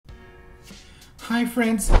Hi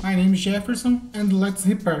friends, my name is Jefferson and let's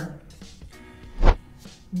repair.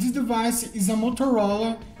 This device is a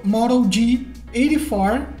Motorola Moto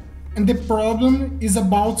G84 and the problem is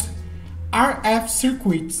about RF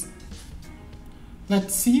circuits.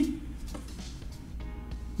 Let's see.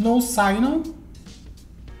 No signal.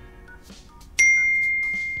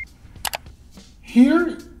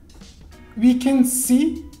 Here we can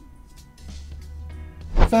see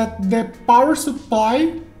that the power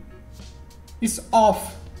supply is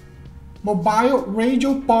off. Mobile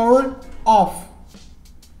radio power off.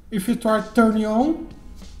 If it were turning on,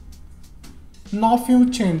 nothing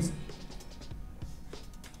will change.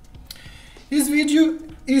 This video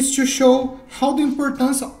is to show how the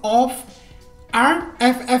importance of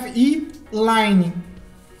Rffe line.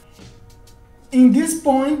 In this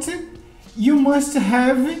point, you must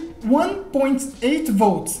have 1.8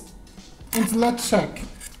 volts. And let's check.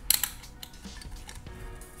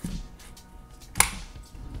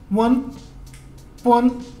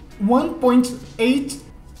 1.8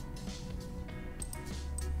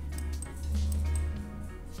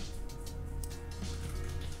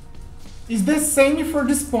 is the same for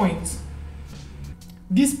this point.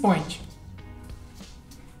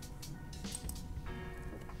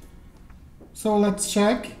 So let's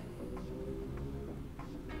check.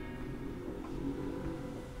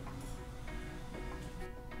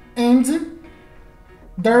 And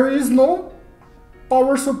there is no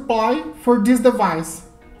power supply for this device,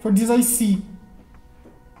 for this IC.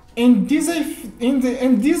 And this IC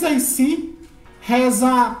has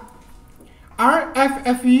a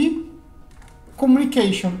Rffe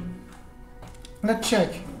communication. Let's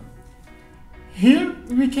check. Here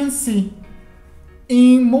we can see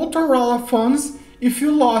in Motorola phones, if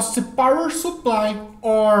you lost power supply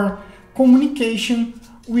or communication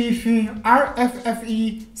with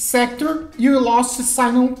Rffe sector, you lost the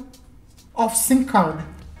signal of SIM card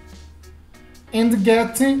and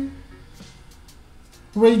get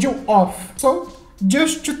radio off. So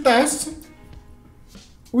just to test,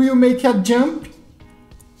 we'll make a jump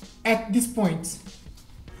at this point.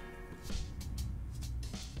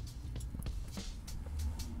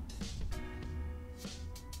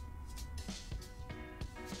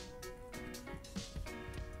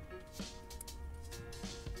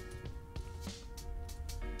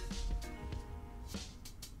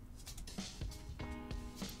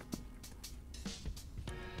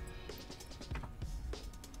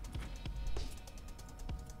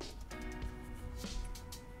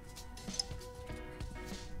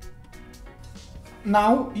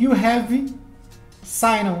 Now you have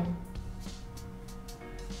signal.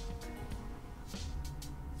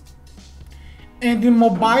 And the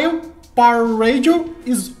mobile power radio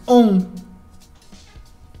is on.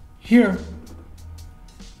 Here.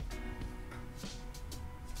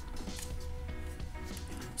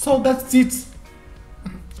 So that's it.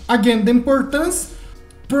 Again, the importance: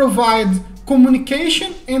 provide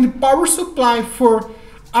communication and power supply for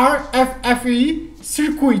Rffe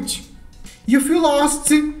circuit. If you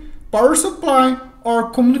lost power supply or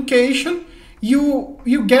communication, you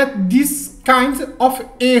get this kind of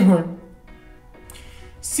error.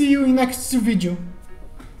 See you in next video.